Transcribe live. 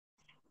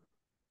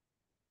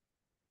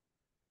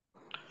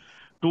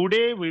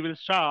Today we will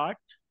start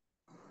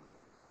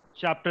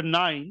chapter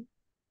 9,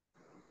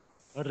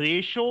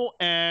 ratio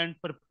and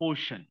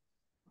proportion.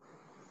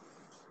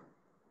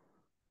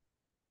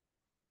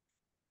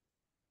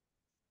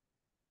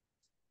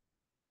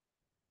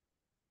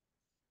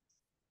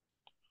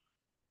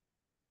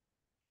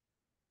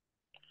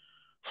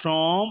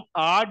 From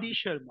R.D.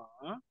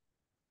 Sharma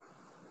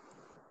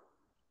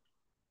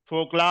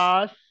for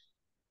class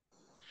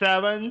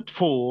 7th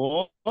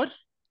for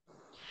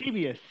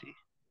CBSE.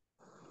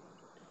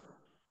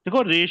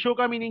 देखो ratio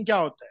का meaning क्या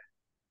होता है?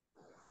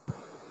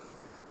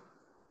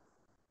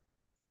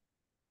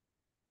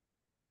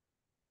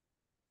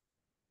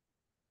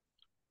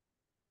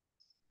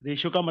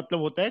 Ratio का मतलब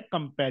होता है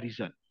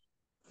कंपैरिजन।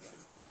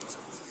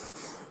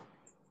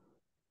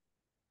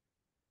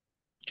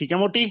 ठीक है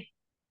मोटी?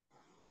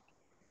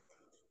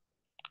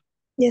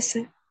 Yes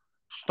sir.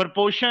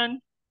 प्रपोर्शन,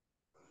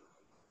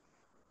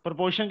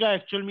 प्रपोर्शन का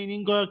एक्चुअल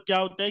मीनिंग क्या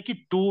होता है कि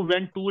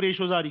when to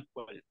ratios are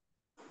equal,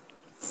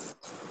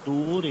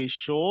 to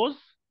ratios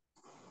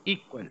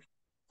equal.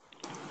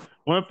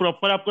 मैं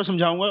प्रॉपर आपको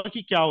समझाऊंगा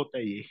कि क्या होता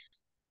है ये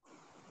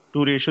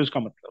टू रेशोज का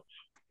मतलब।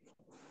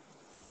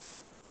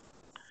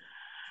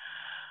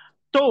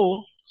 तो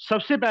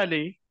सबसे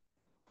पहले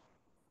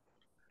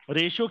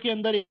रेशो के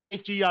अंदर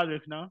एक चीज याद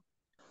रखना,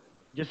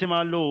 जैसे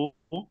मान लो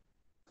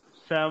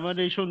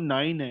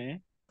 7:9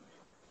 है,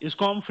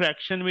 इसको हम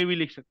फ्रैक्शन में भी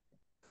लिख सकते हैं।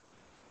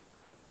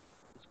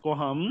 इसको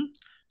हम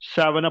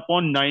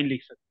 7/9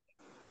 लिख सकते हैं।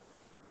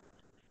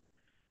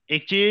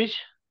 एक चीज,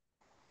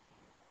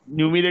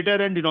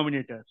 numerator and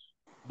denominator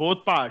both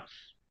parts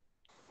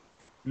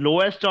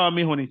lowest term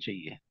में होनी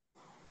चाहिए।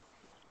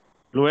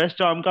 लोएस्ट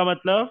टर्म का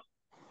मतलब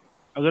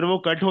अगर वो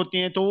कट होती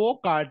हैं तो वो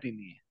काट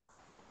देनी है।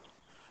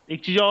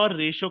 एक चीज और,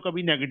 रेशो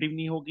कभी नेगेटिव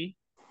नहीं होगी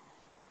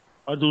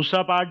और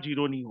दूसरा पार्ट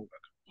जीरो नहीं होगा।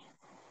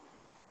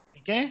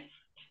 ठीक है?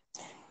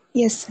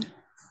 Yes sir.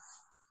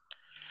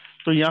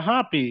 तो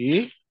यहां पे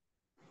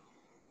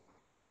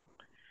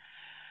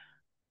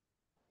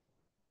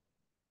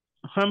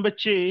हम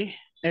बच्चे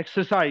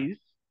एक्सरसाइज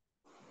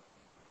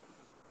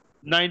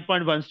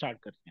 9.1 स्टार्ट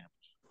करते हैं।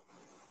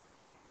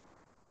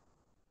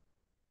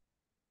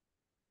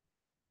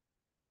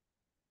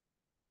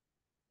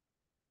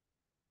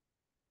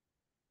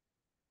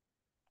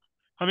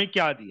 हमें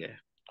क्या दिया है?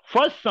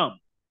 First some,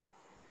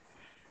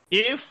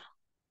 if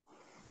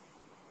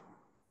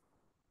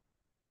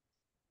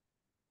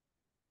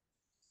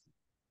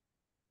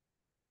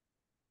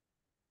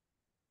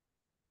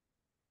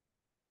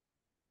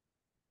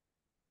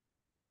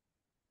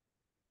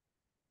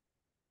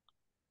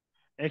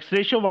x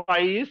ratio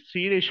y is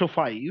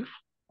 3:5,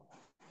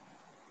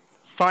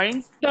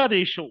 find the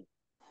ratio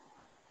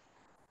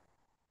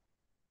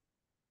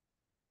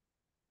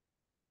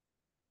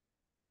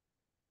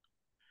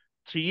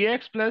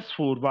 3x plus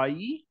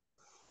 4y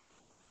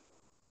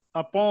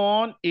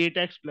upon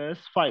 8x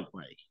plus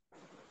 5y।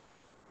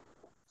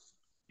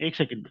 एक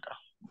सेकेंड बेटा,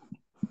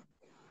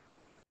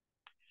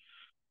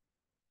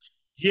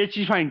 ये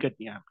चीज फाइंड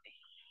करनी है आपने।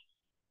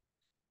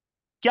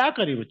 क्या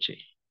करें बच्चे?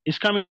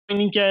 इसका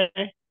मीनिंग क्या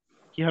है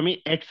कि हमें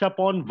x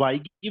अपॉन वाई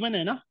गिवन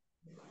है ना।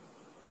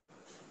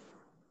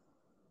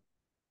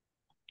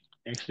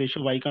 x रेशो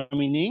y का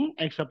meaning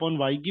x upon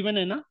Y given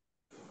है ना,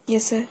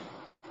 यस सर।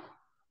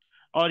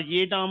 और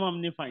ये टर्म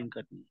हमने फाइंड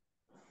करनी है।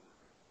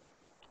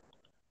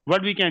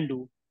 व्हाट वी कैन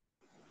डू,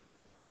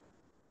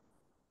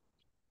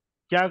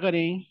 क्या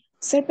करें?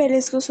 सर पहले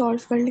इसको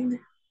सॉल्व कर लेंगे।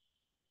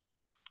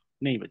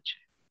 नहीं बच्चे,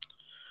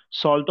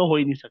 सॉल्व तो हो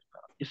ही नहीं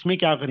सकता। इसमें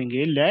क्या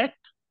करेंगे, late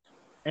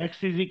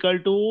x is equal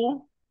to,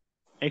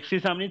 x के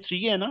सामने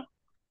 3 है ना,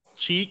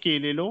 3k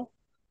ले लो।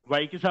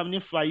 y के सामने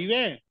 5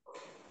 है,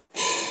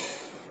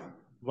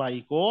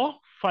 y को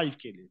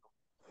 5k ले लो।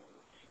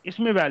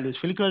 इसमें वैल्यूज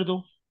फिल कर दो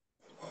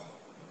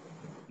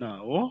ना।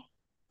 वो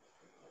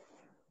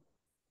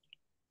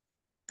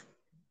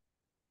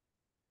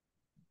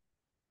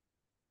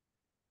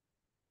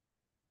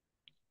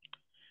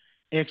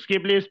x के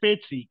प्लेस पे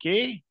 3k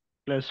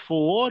प्लस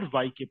 4,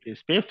 y के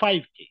प्लेस पे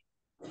 5k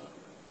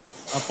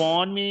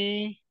अपॉन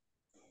में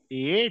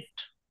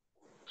 8,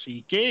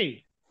 3k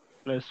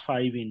plus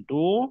 5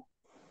 into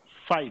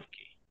 5k,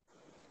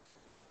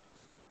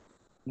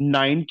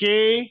 9k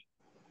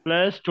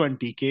plus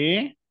 20k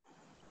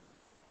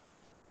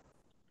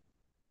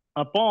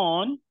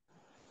upon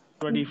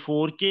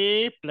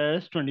 24k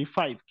plus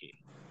 25k।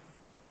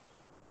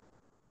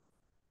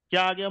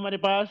 क्या आ गया हमारे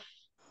पास?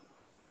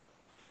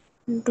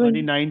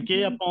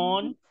 29k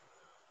अपॉन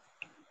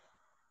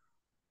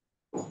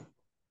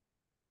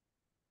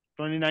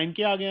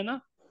 29k आ गया ना,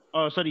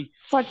 सॉरी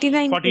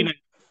 49 के। 49।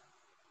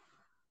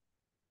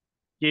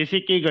 जैसे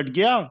के घट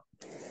गया,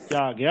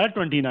 क्या आ गया?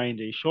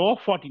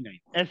 29:49।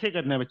 ऐसे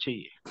करना है बच्चे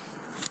ये।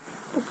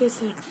 Okay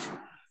sir.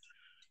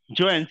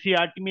 जो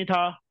एनसीईआरटी में था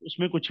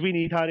उसमें कुछ भी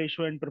नहीं था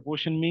रेशो एंड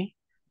प्रोपोर्शन में,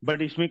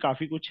 बट इसमें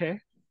काफी कुछ है।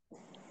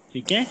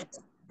 ठीक है?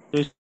 तो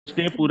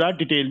इसलिए पूरा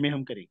डिटेल में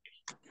हम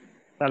करेंगे।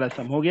 पहला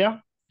सम हो गया।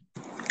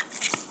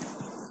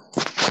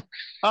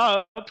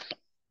 अब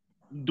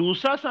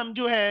दूसरा सम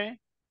जो है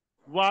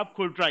वो आप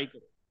खुद ट्राई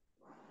करो।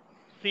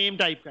 सेम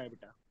टाइप का है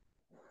बेटा,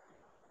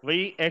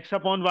 वही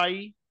x/y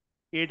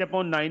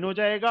 8/9 हो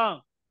जाएगा।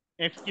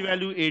 x की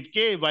वैल्यू 8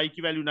 के, y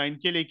की वैल्यू 9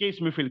 के लेके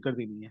इसमें फिल कर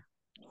देनी है,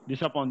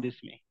 दिस अपॉन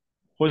दिस में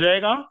हो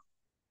जाएगा।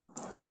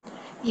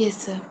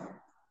 Yes sir.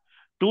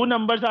 Two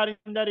numbers are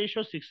in the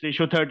ratio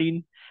 6:13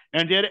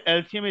 and their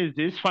LCM is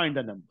this, find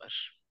the number.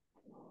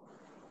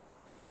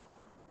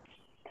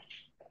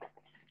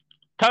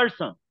 Third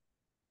sum,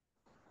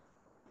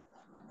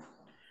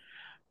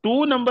 two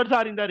numbers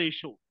are in the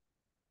ratio,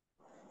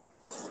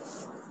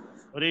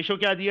 ratio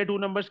क्या दिया टू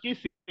नंबर्स की,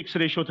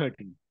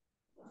 6:13।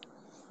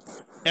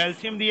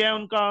 LCM दिया है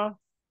उनका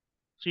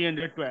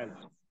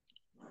 312,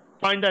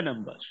 find the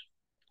number.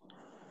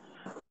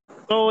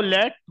 तो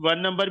let one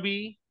number B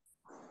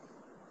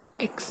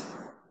x.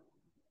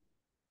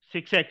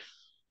 6x,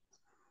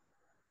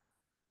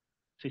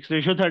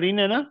 6:13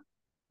 है ना,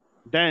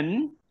 then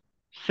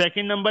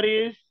second number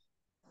is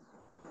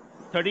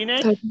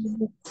 13x।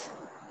 13।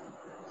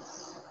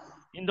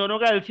 इन दोनों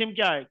का एलसीएम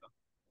क्या आएगा,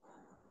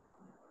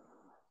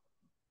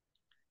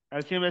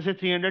 एलसीएम वैसे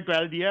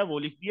 312 दिया है वो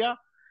लिख दिया।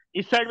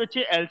 इस साइड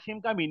बच्चे एलसीएम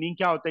का मीनिंग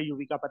क्या होता है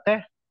यूवी का पता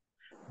है,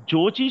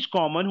 जो चीज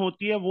कॉमन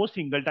होती है वो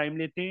सिंगल टाइम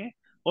लेते हैं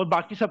और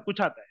बाकी सब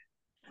कुछ आता है।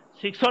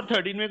 6 और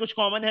 13 में कुछ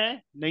कॉमन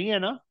है नहीं है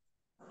ना,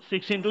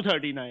 6 ×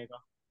 13 आएगा।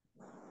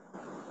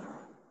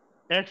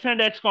 एक्स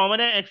एंड एक्स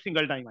कॉमन है, एक्स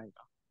सिंगल टाइम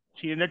आएगा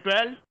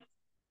 312।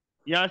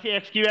 यहां से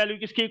एक्स की वैल्यू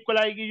किसके इक्वल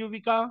आएगी यूवी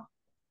का,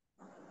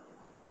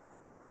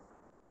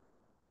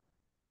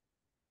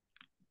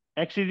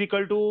 एक्स इज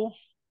इक्वल टू,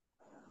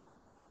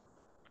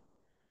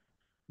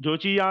 जो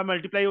चीज यहां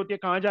मल्टीप्लाई होती है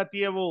कहाँ जाती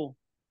है वो,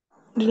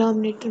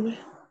 डिनोमिनेटर में।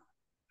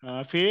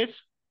 हाँ फिर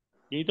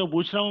यही तो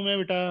पूछ रहा हूं मैं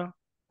बेटा।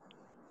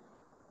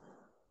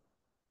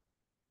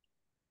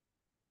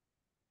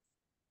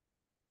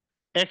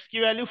 एक्स की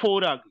वैल्यू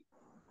 4 आ गई,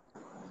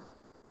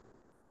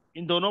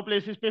 इन दोनों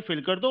प्लेसेस पे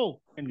फिल कर दो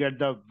and get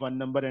the one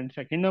number and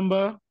second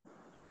number,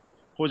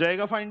 हो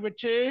जाएगा फाइंड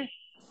बच्चे।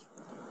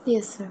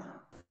 Yes sir.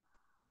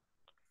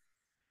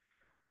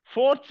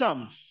 Fourth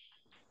some,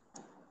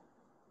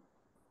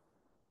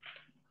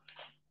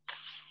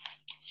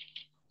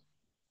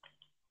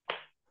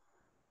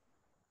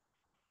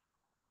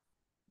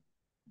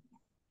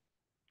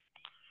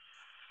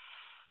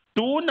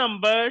 two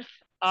numbers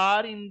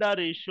are in the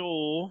ratio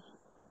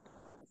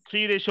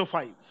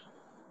 3:5,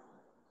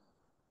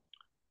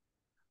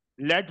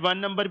 let one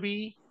number be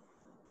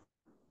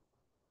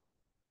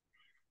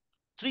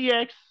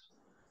 3x।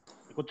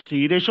 देखो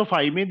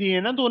 3:5 में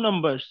दिए ना दो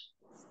नंबर्स,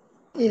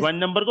 यस। वन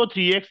नंबर को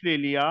 3x ले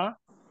लिया,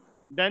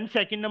 देन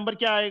सेकंड नंबर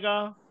क्या आएगा,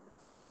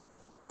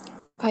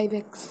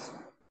 5x।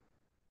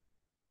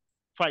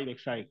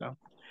 5x आएगा।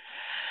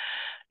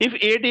 If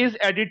 8 is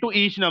added to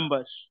each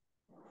number,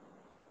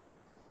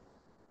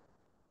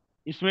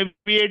 इसमें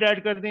भी 8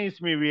 ऐड कर दें,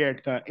 इसमें भी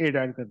 8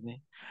 ऐड कर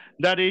दें,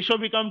 द रेशो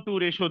बिकम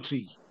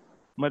 2:3,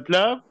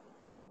 मतलब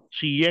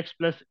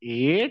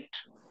 3x+8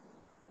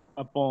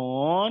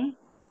 अपॉन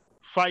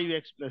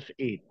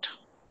 5x+8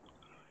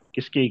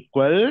 किसके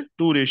इक्वल,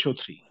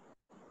 2:3।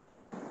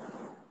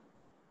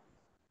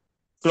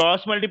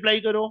 क्रॉस मल्टीप्लाई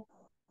करो,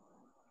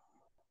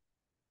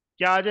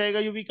 क्या आ जाएगा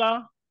यूवी का,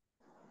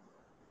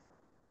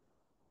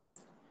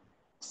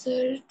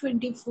 सर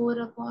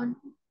 24/9।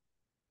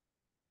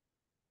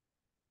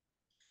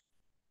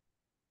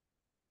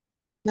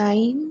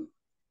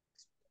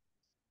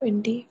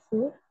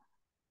 24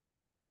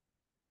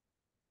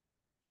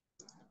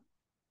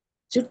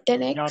 जो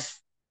टेन या एक्स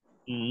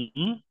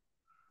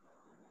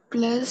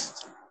प्लस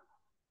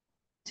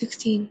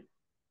 16।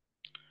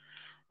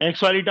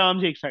 एक्स वाली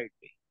टर्म्स एक साइड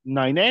पे,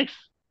 9x,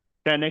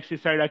 10x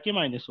इस साइड आके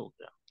माइनस हो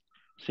गया,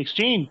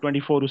 16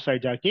 24 उस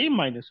साइड जाके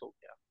माइनस हो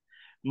गया,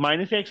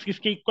 माइनस एक्स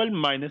किसके इक्वल,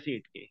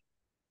 -8 के,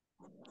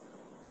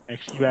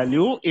 एक्स की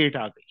वैल्यू 8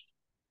 आ गई,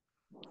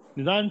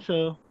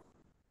 आंसर।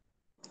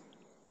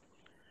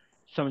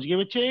 समझ गए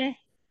बच्चे,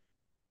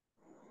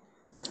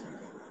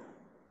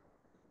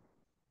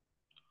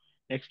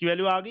 एक्स की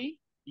वैल्यू आ गई,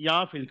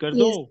 यहां फिल कर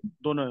दो, यस।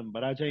 दोनों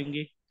नंबर आ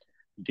जाएंगे।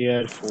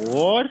 There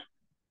four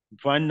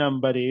one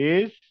number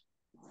is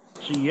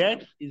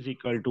 3x =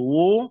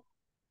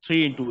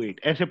 3 × 8,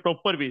 ऐसे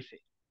प्रॉपर वे से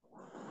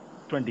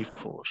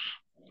 24।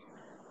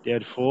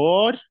 There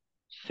four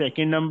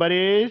second number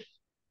is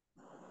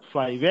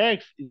 5x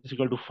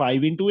 =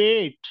 5 ×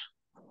 8,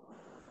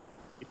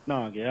 कितना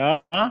आ गया,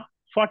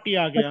 40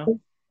 आ गया,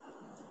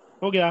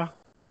 हो गया।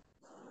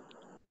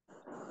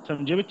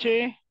 समझे बच्चे।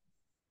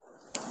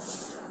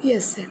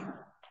 Yes sir.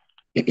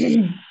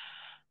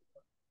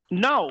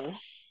 नाउ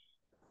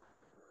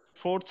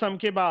फोर्थ सम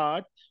के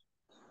बाद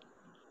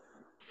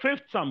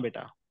फिफ्थ सम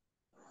बेटा,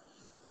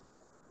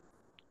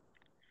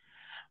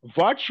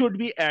 what should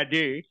be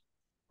added,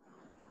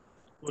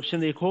 question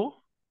देखो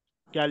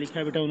क्या लिखा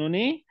है बेटा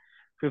उन्होंने,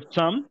 fifth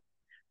some,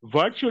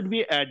 what should be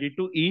added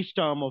to each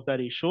term of the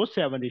ratio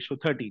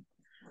 7:13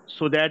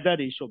 so that the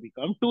ratio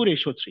become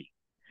 2:3।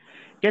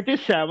 कहते हैं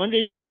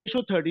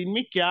 7:13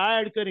 में क्या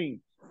ऐड करें,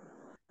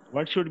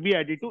 what should be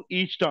added to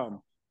each term,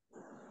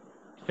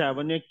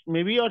 7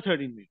 में भी और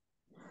 13 में,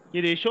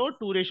 ये रेशो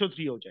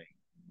 2:3 हो जाए।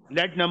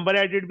 Let number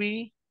added B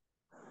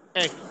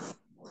x.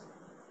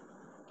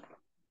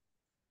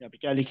 यहाँ पे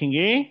क्या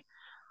लिखेंगे?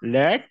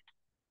 Let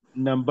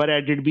number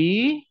added B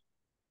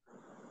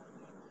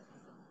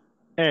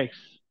x.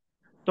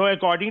 तो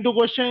अकॉर्डिंग टू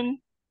क्वेश्चन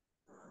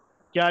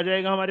क्या आ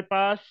जाएगा हमारे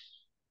पास?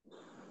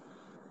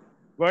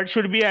 What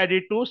should be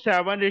added to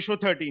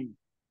 7:13?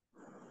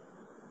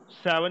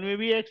 7 में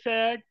भी एक्स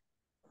ऐड,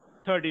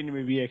 13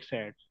 में भी x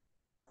add,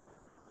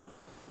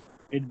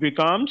 it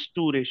becomes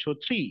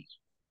 2:3।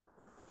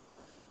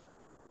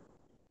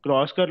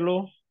 Cross कर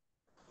लो।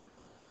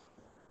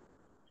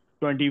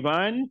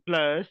 21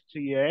 plus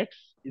 3x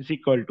is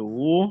equal to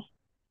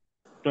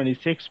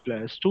 26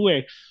 plus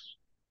 2x।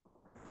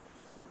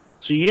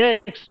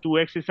 3x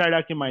 2x इस साइड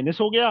आके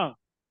माइनस हो गया,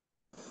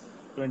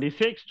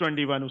 26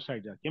 21 उस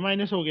साइड जाके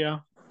माइनस हो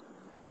गया।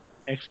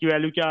 x की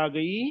वैल्यू क्या आ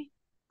गई?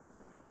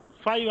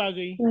 5 आ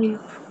गई। 5.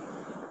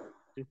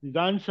 This is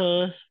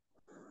answer.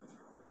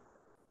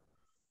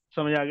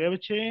 समझ आ गया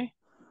बच्चे?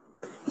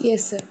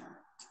 Yes, sir.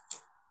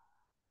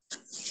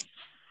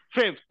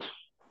 फिफ्थ,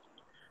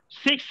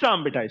 सिक्स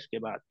सम बेटा इसके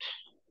बाद।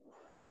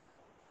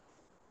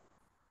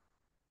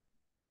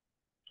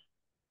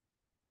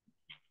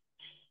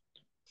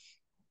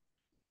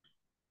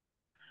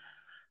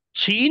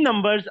 Three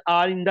numbers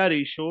are in the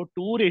ratio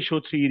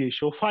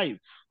 2:3:5।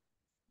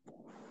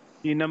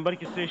 तीन नंबर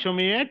किस रेशो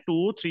में है?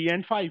 2 3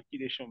 एंड 5 की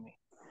रेशो में।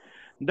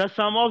 The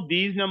some of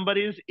these number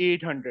is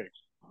 800।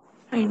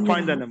 Find the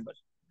find the number. Number.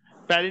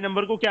 पहले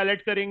नंबर को क्या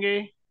लेट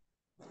करेंगे?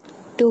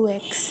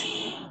 2x,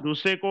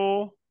 दूसरे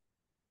को?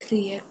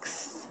 3x,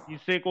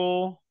 तीसरे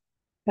को?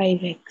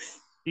 5x.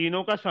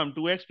 तीनों का सम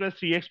 2x plus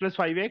 3x plus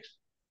 5x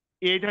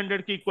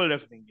 800 के इक्वल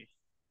रख देंगे।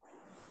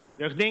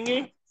 रख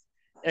देंगे,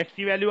 x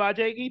की वैल्यू आ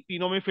जाएगी,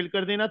 तीनों में फिल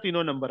कर देना,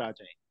 तीनों नंबर आ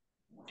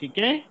जाएंगे। ठीक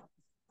है।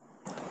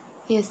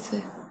 Yes,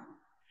 sir.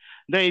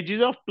 The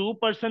edges of to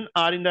person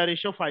are in the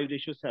ratio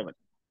 5:7।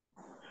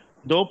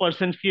 दो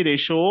पर्सन की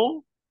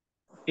रेशो,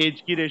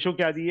 एज की रेशो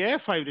क्या दी है?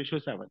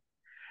 5:7।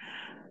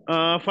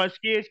 फर्स्ट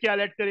की एज क्या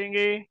लेट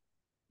करेंगे?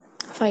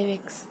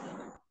 5x.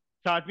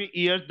 साथ में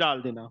ईयर्स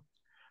डाल देना।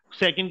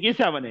 सेकंड की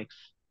 7x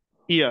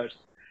years.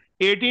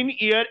 18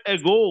 year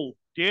ago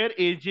there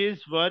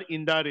edges were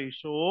in the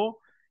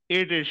ratio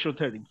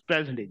 8:13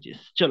 present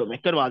ages. चलो मैं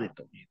करवा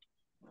देता हूँ।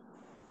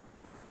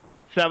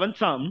 Seven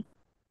some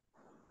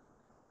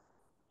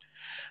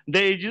the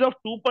edges of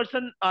to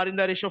person are in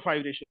the ratio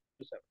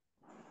 5:7।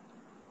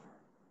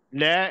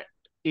 Late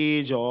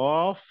as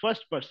of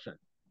first person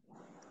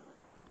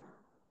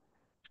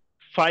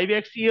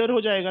 5x year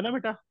हो जाएगा ना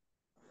बेटा?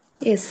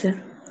 Yes, sir.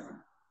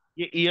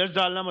 ये ईयर्स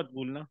डालना मत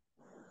भूलना।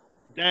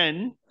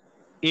 Then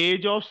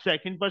as of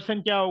second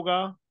person क्या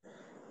होगा?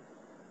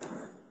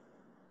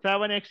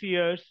 7x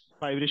years.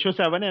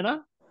 5:7 है ना?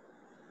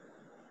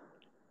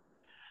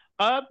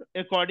 अब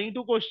अकॉर्डिंग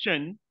टू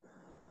क्वेश्चन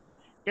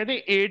कहते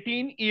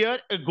 18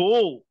 ईयर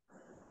अगो।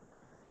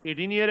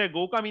 18 ईयर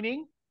अगो का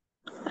मीनिंग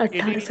 18 साल.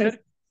 18 ईयर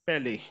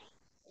पहले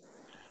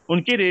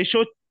उनकी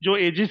रेशो, जो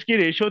एजेस की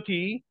रेशो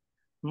थी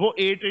वो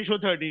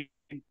 8:13,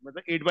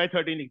 मतलब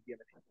 8/13 लिख दिया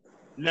मैंने।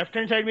 लेफ्ट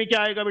हैंड साइड में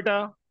क्या आएगा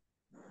बेटा?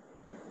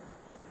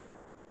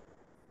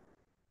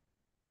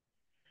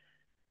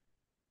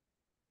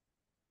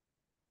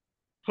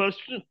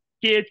 फर्स्ट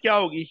की एज क्या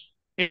होगी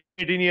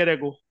 18 ईयर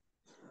अगो,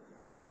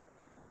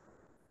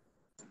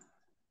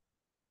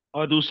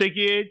 और दूसरे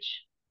की एज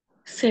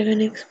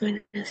 7x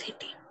minus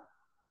 18.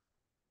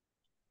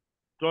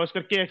 क्रॉस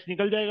करके एक्स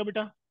निकल जाएगा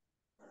बेटा।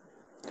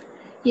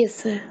 Yes,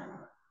 sir.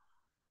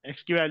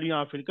 एक्स की वैल्यू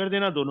यहाँ फिल कर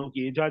देना, दोनों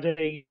की एज आ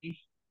जाएगी,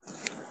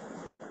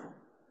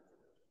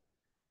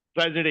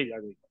 प्रेजेंट एज आ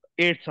जाएगी।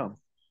 At some.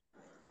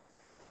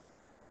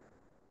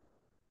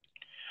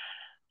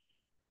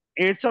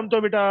 एट सम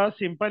तो बेटा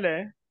सिंपल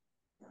है,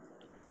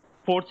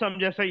 फोर्थ सम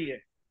जैसा ही है,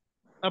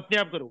 अपने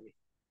आप करोगे।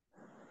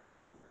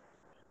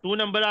 To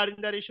number are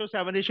in the ratio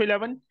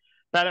 7:11।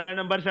 पहला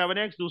नंबर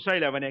 7x, दूसरा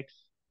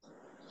 11x।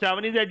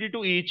 7 is added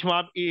to each,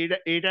 वहां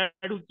 8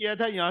 ऐड किया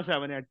था, यहाँ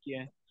 7 ऐड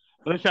किया है,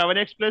 मतलब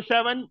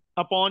 7x+7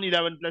 upon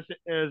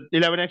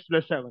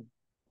 11x+7।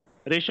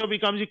 Ratio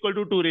becomes equal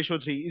to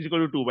 2:3 is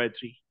equal to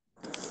 2/3।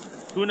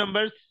 Two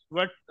numbers,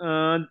 what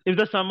if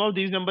the some of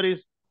these number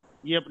is,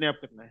 ये अपने आप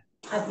करना है,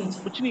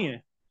 कुछ नहीं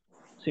है,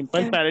 सिंपल।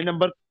 क्या? पहले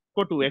नंबर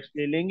को 2x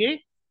ले लेंगे,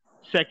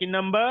 second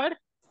number,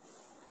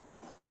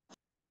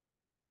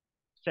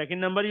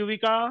 second number UV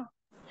का।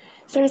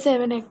 Sir,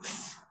 7x.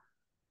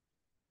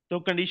 तो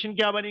कंडीशन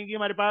क्या बनेगी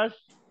हमारे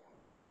पास?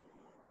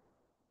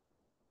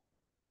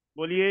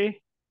 बोलिए।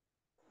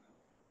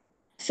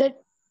 Sir,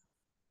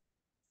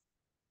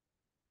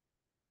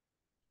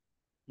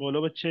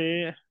 बोलो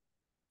बच्चे।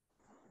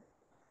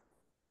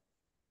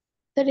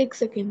 sir, एक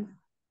सेकेंड.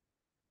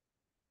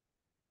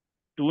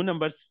 टू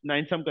नंबर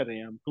 9 सम कर रहे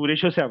हैं हम,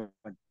 2:7।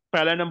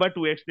 पहला नंबर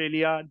 2x ले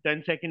लिया,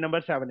 देन सेकंड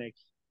नंबर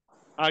 7x।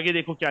 आगे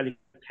देखो क्या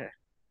लिखा है।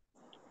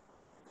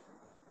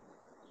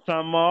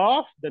 सम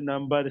ऑफ द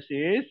नंबर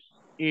इज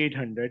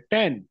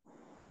 810।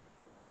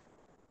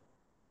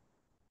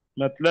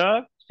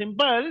 मतलब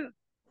simple,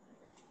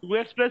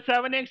 2x +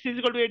 7x is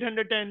equal to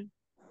 810।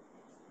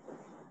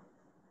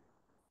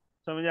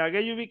 समझ आ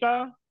गया Yuvika?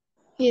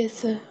 Yes,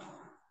 sir.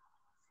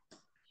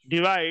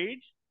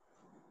 Divide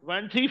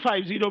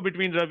 1350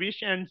 between Ravish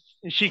and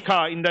Shikha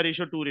in the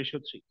ratio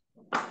 2:3.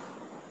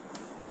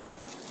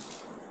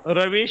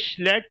 Ravish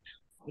let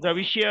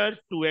Ravi share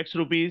 2x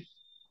rupees.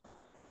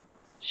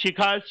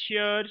 Shikha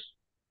share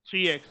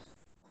 3x.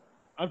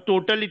 अब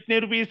total इतने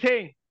रुपीस थे,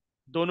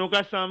 दोनों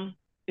का सम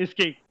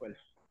इसके equal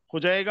हो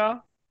जाएगा.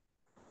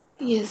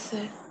 Yes,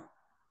 sir.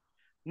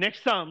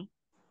 Next sum,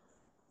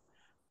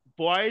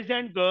 boys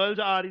and girls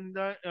are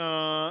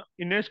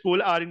in a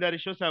school are in the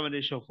ratio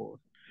 7:4.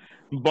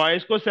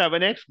 Boys को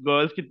 7x,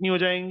 girls कितनी हो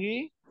जाएंगी?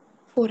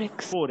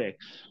 4x. 4x.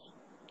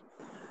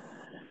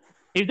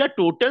 If the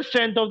total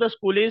strength of the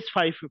school is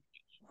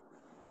 550,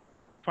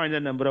 find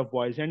the number of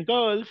boys and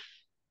girls.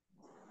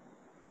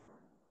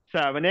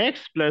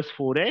 7x plus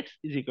 4x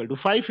is equal to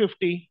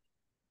 550.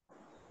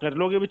 कर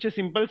लोगे बच्चे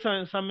simple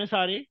सम में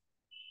सारे.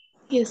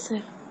 Yes,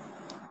 sir.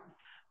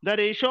 The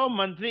ratio of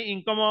monthly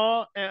income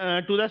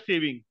to the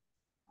saving.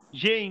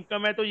 ये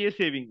income है तो ये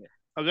saving है.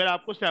 अगर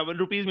आपको 7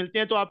 रुपीज मिलते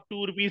हैं तो आप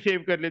 2 रुपीज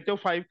सेव कर लेते हो,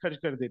 5 खर्च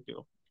कर देते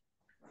हो.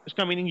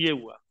 इसका मीनिंग ये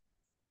हुआ.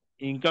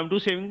 इनकम टू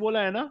सेविंग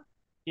बोला है ना.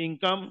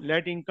 इनकम,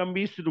 लेट इनकम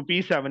बी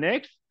रुपी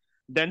 7x,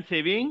 देन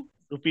सेविंग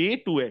रुपी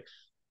 2x.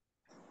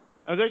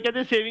 अगर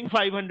कहते सेविंग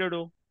 500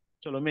 हो,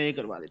 चलो मैं ये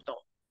करवा देता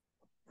हूँ.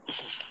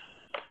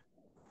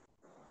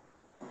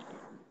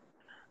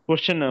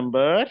 Question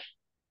number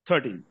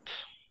 13.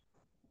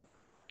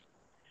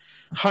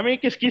 हमें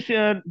किसकी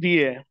दी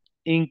है?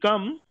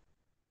 इनकम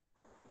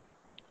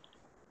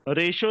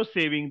रेशो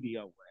सेविंग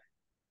दिया हुआ है.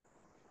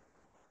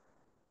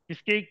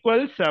 किसके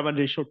equal?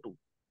 7:2.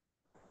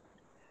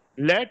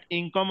 Late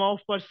income of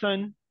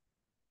person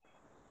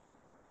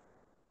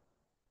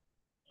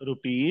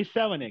rupee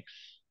 7x.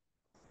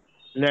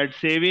 Late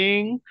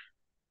saving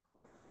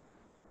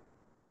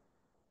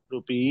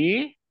rupee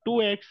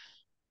 2x.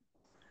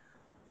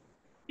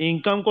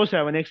 Income को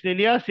 7x ले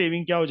लिया,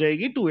 सेविंग क्या हो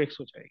जाएगी? 2x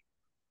हो जाएगी.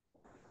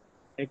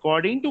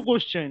 अकॉर्डिंग टू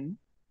क्वेश्चन,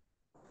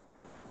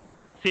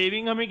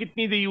 सेविंग हमें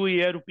कितनी दी हुई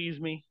है रुपीज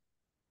में?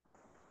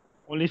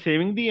 ओनली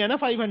सेविंग दी है ना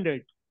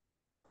 500.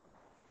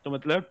 तो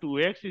मतलब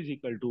 2x is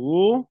equal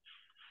to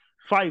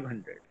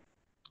 500.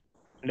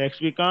 and x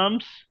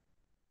becomes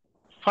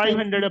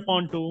 500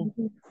 upon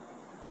 2.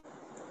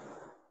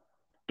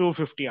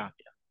 250 आ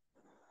गया.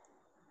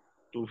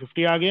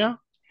 250 आ गया.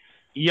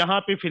 यहां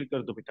पे फिल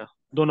कर दो बेटा,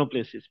 दोनों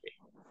प्लेसेस पे.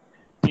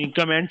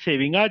 इनकम एंड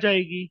सेविंग आ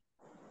जाएगी.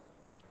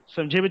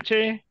 समझे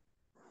बच्चे?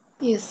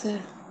 Yes, sir.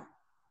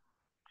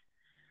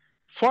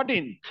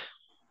 14.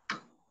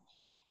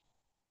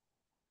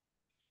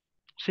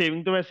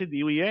 सेविंग तो वैसे दी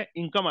हुई है,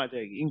 इनकम आ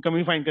जाएगी. इनकम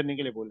ही फाइंड करने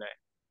के लिए बोला है,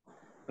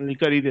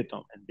 कर ही देता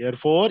हूं मैं.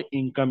 Therefore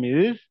income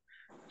is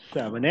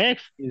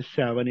 7x is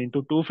 7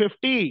 into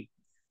 250.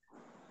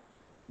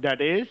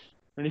 That is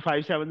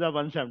 25 7 are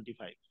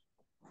 175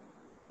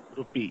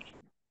 रुपी.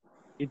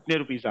 इतने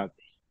रुपीस आ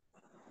गए.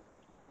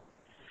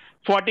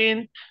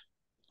 14.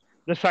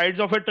 The sides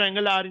of a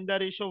triangle are in the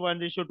ratio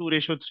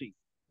 1:2:3.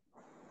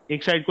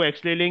 एक साइड को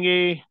x ले लेंगे,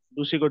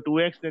 दूसरी को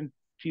 2x, देन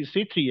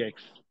तीसरी 3x.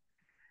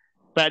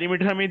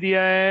 पेरीमीटर हमें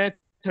दिया है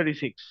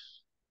 36.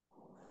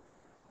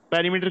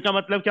 पेरीमीटर का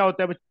मतलब क्या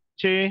होता है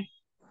बच्चे?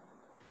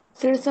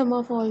 Sir, sum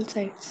of all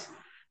sides.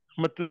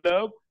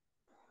 मतलब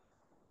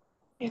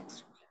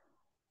X.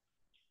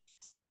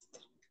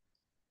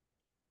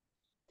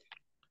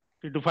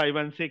 3 to 5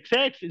 1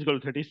 6x is equal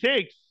to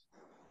 36,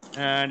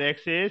 and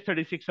x is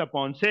 36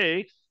 upon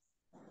 6.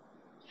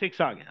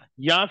 6 आ गया.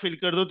 यहां फिल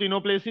कर दो तीनों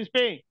प्लेसेस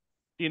पे,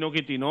 तीनों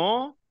की तीनों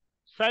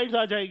साइड्स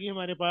आ जाएगी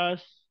हमारे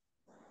पास.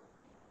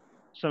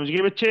 समझ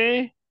गए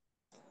बच्चे?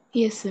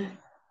 Yes, sir.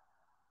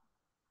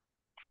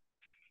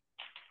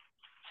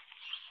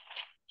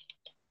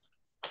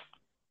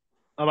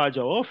 अब आ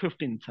जाओ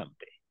 15 सम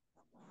पे.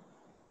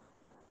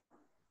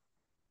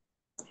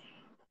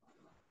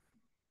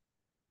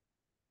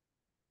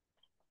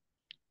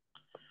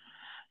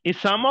 A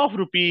sum of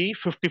rupee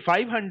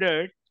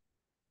 5500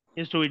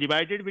 is to be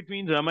divided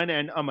between Raman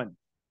and Aman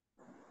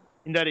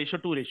in the ratio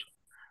 2 ratio.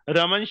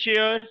 Raman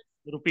share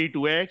rupee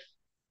 2x,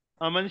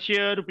 Aman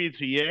share rupee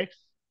 3x.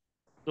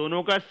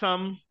 दोनों का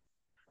सम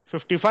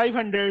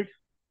 5500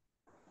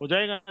 हो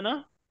जाएगा ना.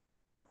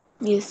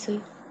 Yes, sir.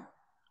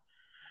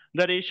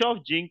 The ratio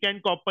of zinc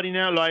and copper in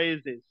an alloy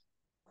is this.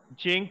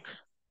 Zinc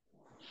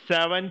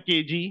 7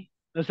 kg,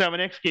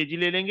 7x kg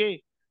ले लेंगे,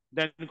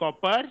 then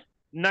copper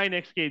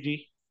 9x kg.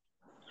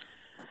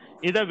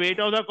 If the weight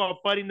of the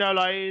copper in the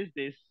alloy is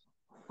this,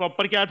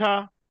 copper क्या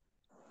था?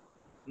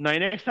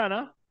 9x था ना.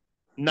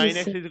 Yes, nine sir.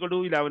 X is equal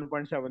to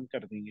 11.7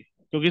 कर देंगे,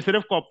 क्योंकि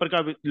सिर्फ कॉपर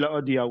का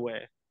दिया हुआ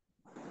है.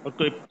 और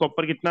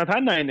कॉपर कितना था?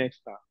 9x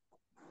था.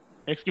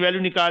 एक्स की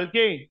वैल्यू निकाल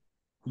के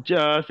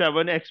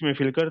 7x में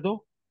फिल कर दो,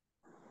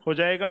 हो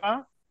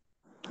जाएगा.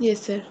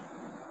 Yes, sir.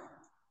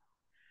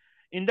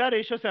 In the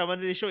ratio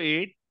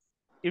 7:8,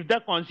 if the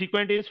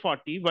consequent is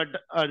 40, what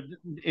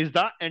is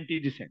the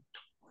antecedent?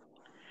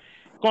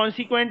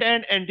 consequent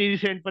and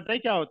antecedent पता है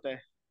क्या होता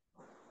है?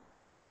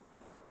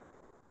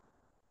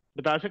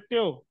 बता सकते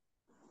हो?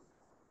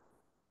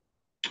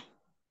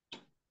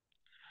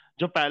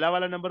 जो पहला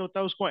वाला नंबर होता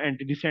है उसको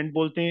एंटीडिसेंट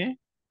बोलते हैं,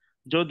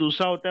 जो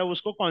दूसरा होता है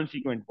उसको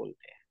कॉन्सिक्वेंट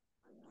बोलते हैं।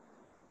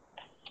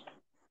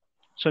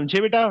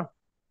 समझे बेटा?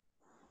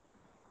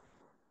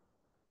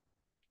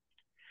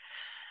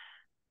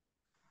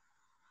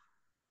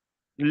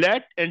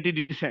 लेट एंटी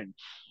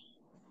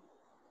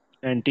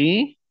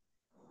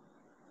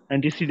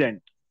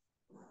एंटीसीडेंट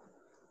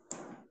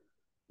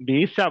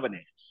बी 7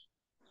 है।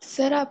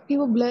 सर आपकी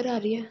वो ब्लर आ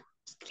रही है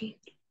स्क्रीन।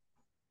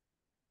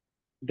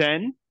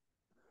 Then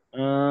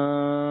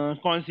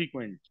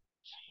consequent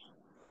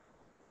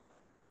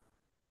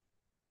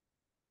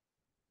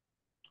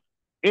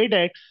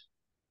 8x।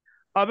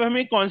 अब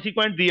हमें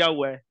कॉन्सिक्वेंट दिया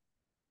हुआ है,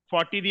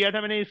 40 दिया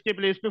था, मैंने इसके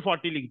प्लेस पे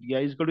 40 लिख दिया,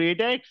 is equal to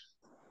 8x।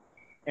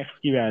 X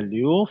की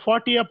वैल्यू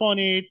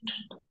 40/8,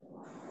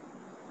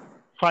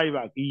 5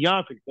 आ गई,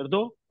 यहाँ फिल कर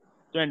दो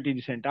तो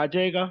एंटीडिसेंट आ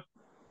जाएगा।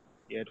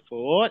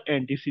 Therefore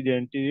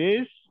antecedent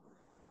is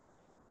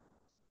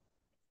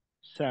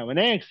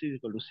 7x is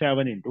equal to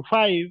 7 into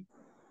 5।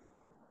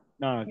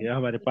 ना आ गया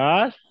हमारे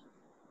पास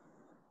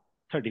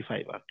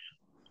 35 आ गया।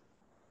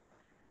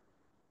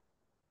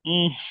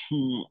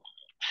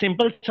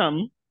 Simple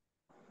some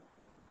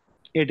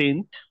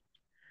 18th,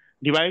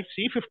 divide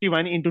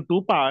C51 into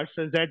two parts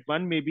such that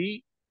one may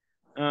be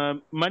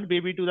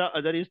to the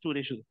other is 2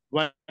 ratio,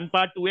 one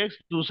part 2x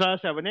दूसरा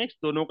 7x,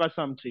 दोनों का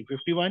sum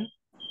 351।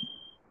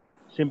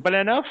 Simple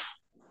enough।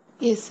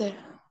 Yes sir.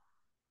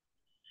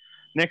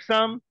 Next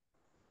sum,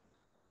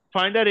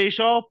 find the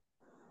ratio of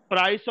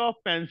price of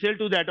pencil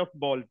to that of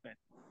ball pen।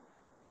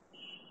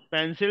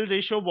 Pencil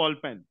ratio ball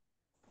pen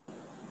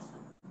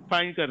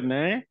find करना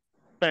है।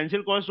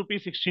 Pencil cost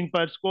 ₹16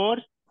 पर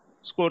score,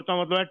 score का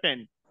मतलब है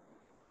 10,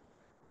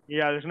 ये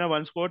याद रखना,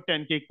 1 स्कोर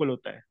 10 के इक्वल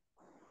होता है।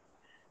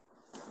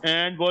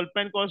 And ball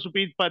pen cost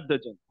rupees per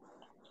दर्जन।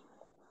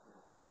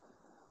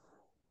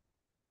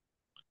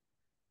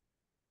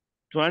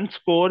 1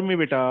 स्कोर में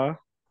बेटा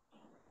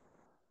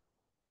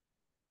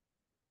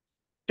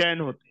 10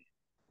 होते हैं,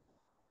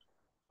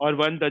 और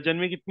 1 दर्जन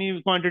में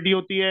कितनी क्वांटिटी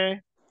होती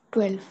है?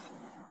 12।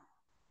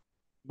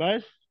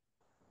 बस।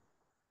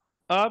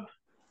 अब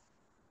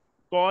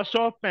कॉस्ट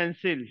ऑफ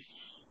पेंसिल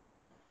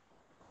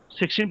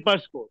 16 पर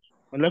स्कोर,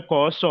 मतलब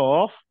कॉस्ट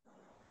ऑफ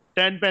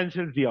 10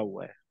 पेंसिल दिया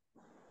हुआ है,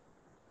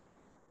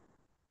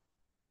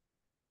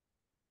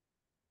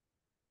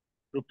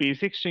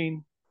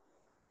 ₹16।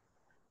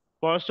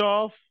 कॉस्ट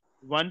ऑफ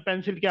 1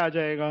 पेंसिल क्या आ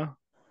जाएगा?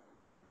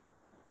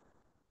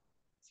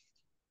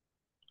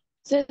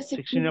 सर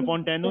 16 16।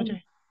 अपॉन 10 हो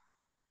जाए,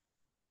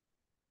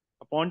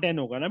 अपॉन 10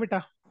 होगा ना बेटा।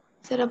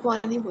 सर आप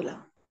वहाँ नहीं बोला।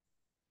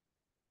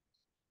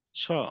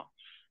 अच्छा।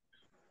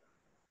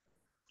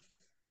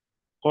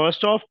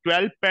 कॉस्ट ऑफ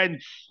 12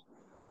 पेन्स,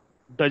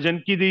 डजन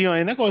की दी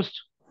है ना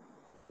कॉस्ट,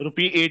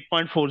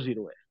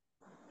 ₹8.40 है।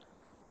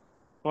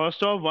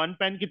 कॉस्ट ऑफ 1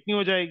 पेन कितनी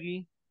हो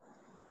जाएगी?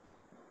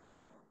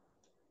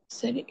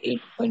 सर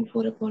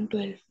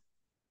 8.4/12।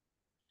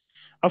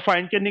 अब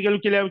फाइंड करने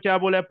के लिए क्या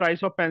बोला है?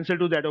 Price of pencil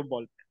to that of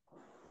ball.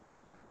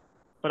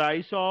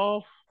 Price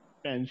of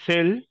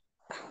pencil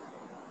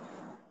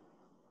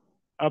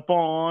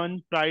upon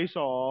price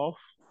of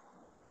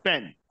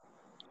pen.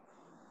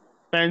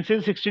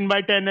 Pencil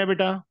 16/10 है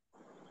बेटा,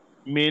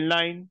 मेन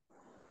लाइन।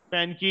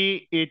 पेन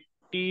की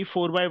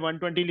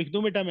 84/120 लिख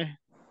दूं बेटा मैं?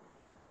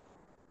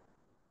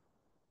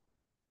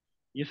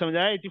 ये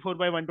समझाया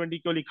 84/120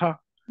 क्यों लिखा?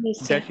 Yes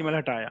sir. डेसिमल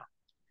हटाया।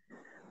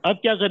 अब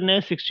क्या करना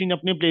है? 16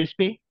 अपने प्लेस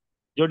पे,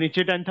 जो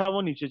नीचे 10 था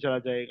वो नीचे चला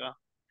जाएगा,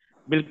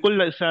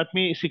 बिल्कुल साथ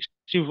में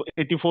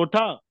 84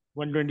 था,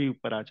 120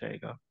 ऊपर आ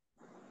जाएगा।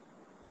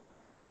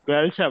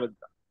 12/7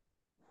 का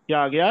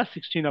क्या आ गया?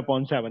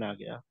 16/7 आ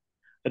गया।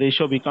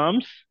 Ratio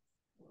becomes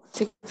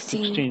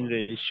 16।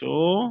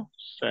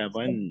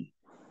 16:7।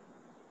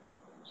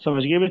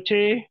 समझ गए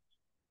बच्चे?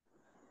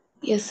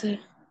 Yes sir.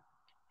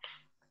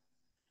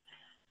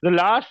 The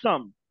last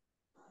some,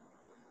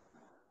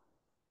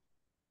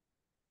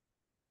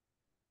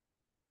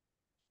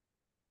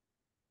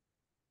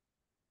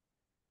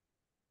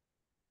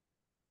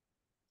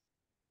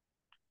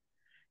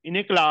 in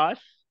A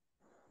class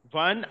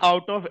 1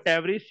 out of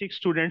every 6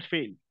 student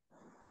fail.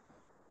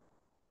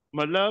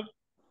 मतलब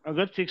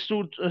अगर 6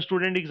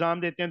 स्टूडेंट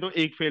एग्जाम देते हैं तो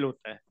एक फेल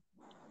होता है।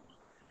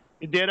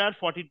 There are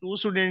 42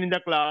 student in the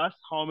class,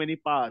 how many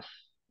पास?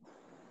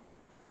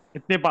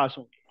 कितने पास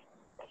होंगे?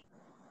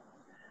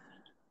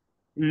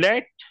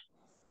 Let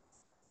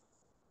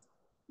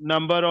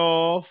number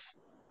of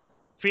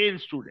fail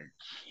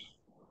students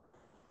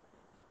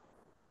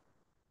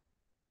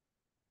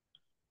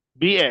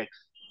B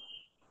x,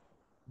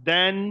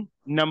 then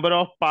number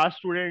of pass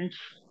students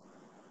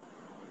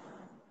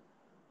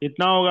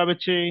कितना होगा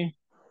बच्चे?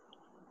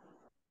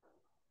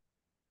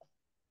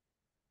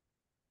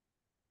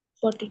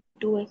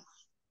 42 है।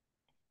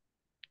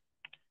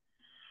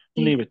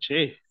 नहीं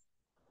बच्चे,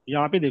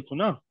 यहाँ पे देखो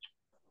ना,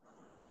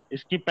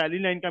 इसकी पहली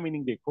लाइन का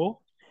मीनिंग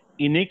देखो।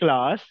 इन ए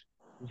class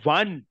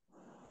 1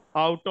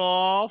 out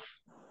of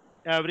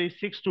every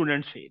 6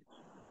 student fail.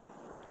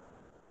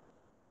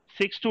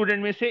 6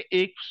 student में से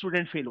एक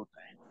स्टूडेंट फेल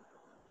होता है,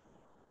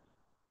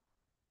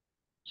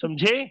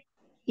 समझे?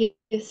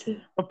 Yes sir.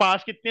 तो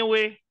पास कितने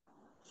हुए?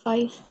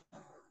 5।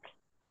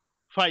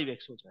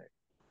 5x हो जाएगा।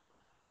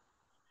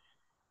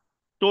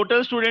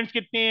 टोटल स्टूडेंट्स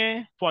कितने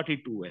हैं?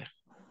 42 है।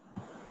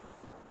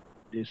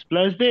 This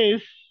plus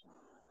this,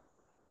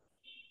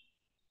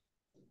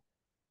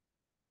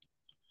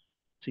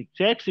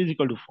 6x is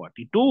equal to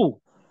 42,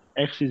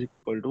 x is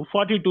equal to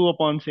 42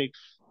 upon 6,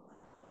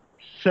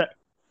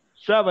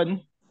 7।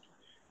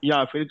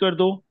 या फिर कर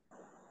दो,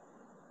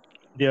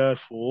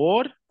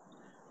 therefore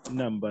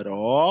number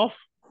of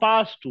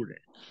pass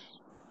students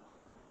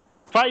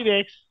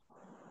 5x,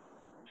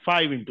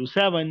 5 into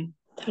 7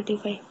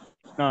 35।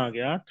 कितना आ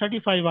गया?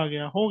 35 आ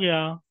गया। हो गया,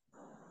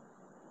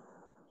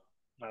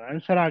 हमारा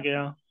आंसर आ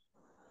गया।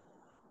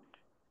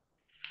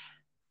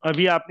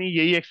 अभी आपने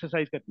यही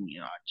एक्सरसाइज करनी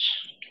है आज,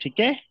 ठीक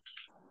है?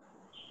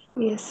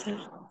 Yes sir.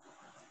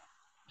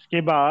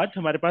 इसके बाद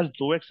हमारे पास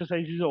दो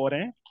एक्सरसाइजेज और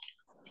हैं,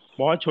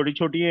 बहुत छोटी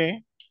छोटी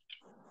हैं,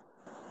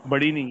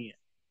 बड़ी नहीं है।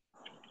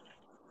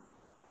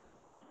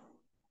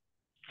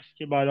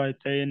 इसके बाद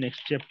आता है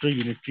नेक्स्ट चैप्टर,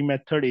 यूनिटरी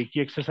मेथड। एक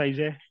ही एक्सरसाइज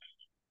है।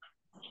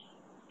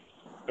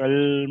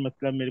 कल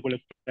मतलब मेरे को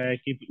लगता है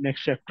कि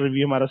नेक्स्ट चैप्टर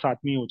भी हमारा साथ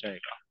में ही हो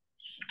जाएगा,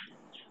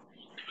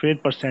 फिर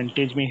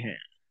परसेंटेज में है।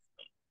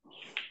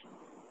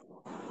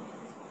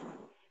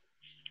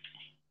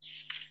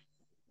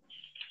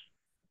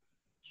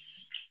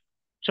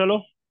 चलो,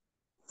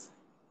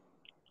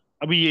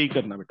 अभी यही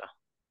करना बेटा,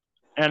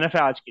 एनएफ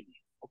है आज के लिए।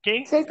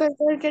 ओके। सर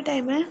कल क्या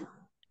टाइम है?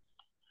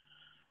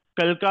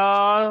 कल का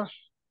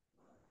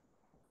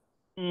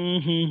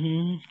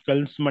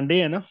कल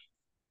मंडे है ना?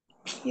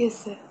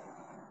 Yes sir.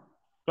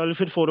 कल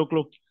फिर 4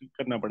 o'clock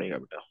करना पड़ेगा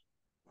बेटा।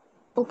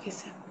 Okay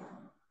sir.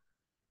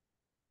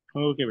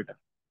 ओके बेटा।